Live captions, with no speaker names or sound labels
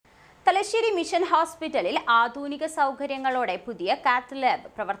Thalassery mission ഹോസ്പിറ്റലിൽ ആധുനിക സൗകര്യങ്ങളോടെ പുതിയ കാത്ത് ലാബ്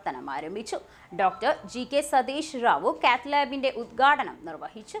പ്രവർത്തനം ആരംഭിച്ചു. ഡോക്ടർ ജി.കെ. സതീഷ് റാവു കാത്ത് ലാബിന്റെ ഉദ്ഘാടനം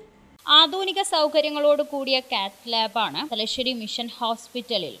നിർവഹിച്ചു. ആധുനിക സൗകര്യങ്ങളോട് കൂടിയ കാത്ത് ലാബാണ് തലശ്ശേരി മിഷൻ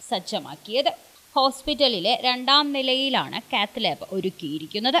ഹോസ്പിറ്റലിൽ സജ്ജമാക്കിയത്. ഹോസ്പിറ്റലിലെ 2ാം നിലയിലാണ് കാത്ത് ലാബ്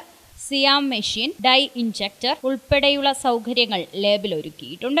ഒരുക്കിയിരിക്കുന്നത്. സിയാം മെഷീൻ, ഡൈ ഇൻജക്ടർ ഉൾപ്പെടെയുള്ള സൗകര്യങ്ങൾ ലാബിൽ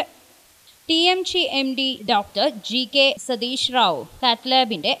ഒരുക്കിയിട്ടുണ്ട്. TMG MD Dr. G.K. Sadish Rao Cath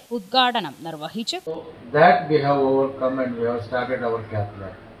Labന്റെ ഉദ്ഘാടനം നിർവഹിച്ചു. That we have overcome and we have started our Cath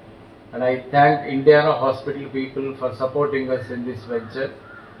Lab. And I thank Indiana Hospital people for supporting us in this venture,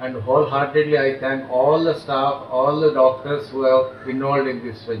 and wholeheartedly I thank all the staff, all the doctors who have involved in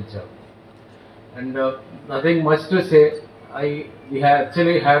this venture. And nothing much to say. We have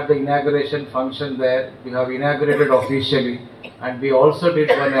actually had the inauguration function there. We have inaugurated officially, and we also did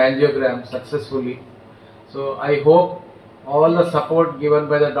one angiogram successfully. So I hope all the support given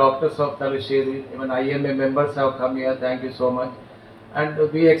by the doctors of Talasheri, even IMA members have come here. Thank you so much. And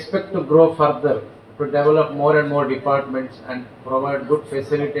we expect to grow further, to develop more and more departments and provide good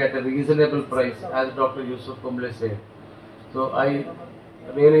facility at a reasonable price, as Dr. Yusuf Kumble said. So I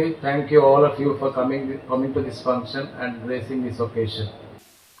really thank you, all of you, for coming to this function and gracing this occasion.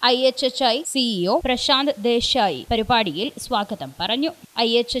 IHHI CEO Prashant Desai പരിപാടിയിൽ സ്വാഗതം പറഞ്ഞു.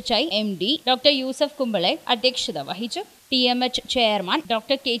 IHHI MD doctor Yusuf കുമ്പളെ അധ്യക്ഷത വഹിച്ചു. TMH chairman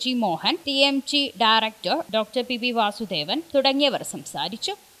doctor KG Mohan, TMG director doctor PB Vasudevan തുടങ്ങിയവർ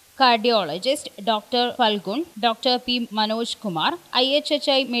സംസാരിച്ചു. Cardiologist doctor ഫൽഗുൺ, doctor P Manoj Kumar,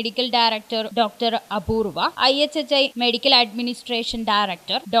 IHHI medical director doctor അപൂർവ, IHHI medical administration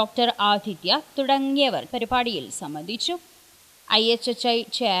director doctor Aditya തുടങ്ങിയവർ പരിപാടിയിൽ സംബന്ധിച്ചു. IHHI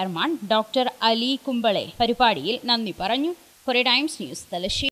ചെയർമാൻ ഡോക്ടർ അലി കുമ്പളെ പരിപാടിയിൽ നന്ദി പറഞ്ഞു. Korea times news Thalassery.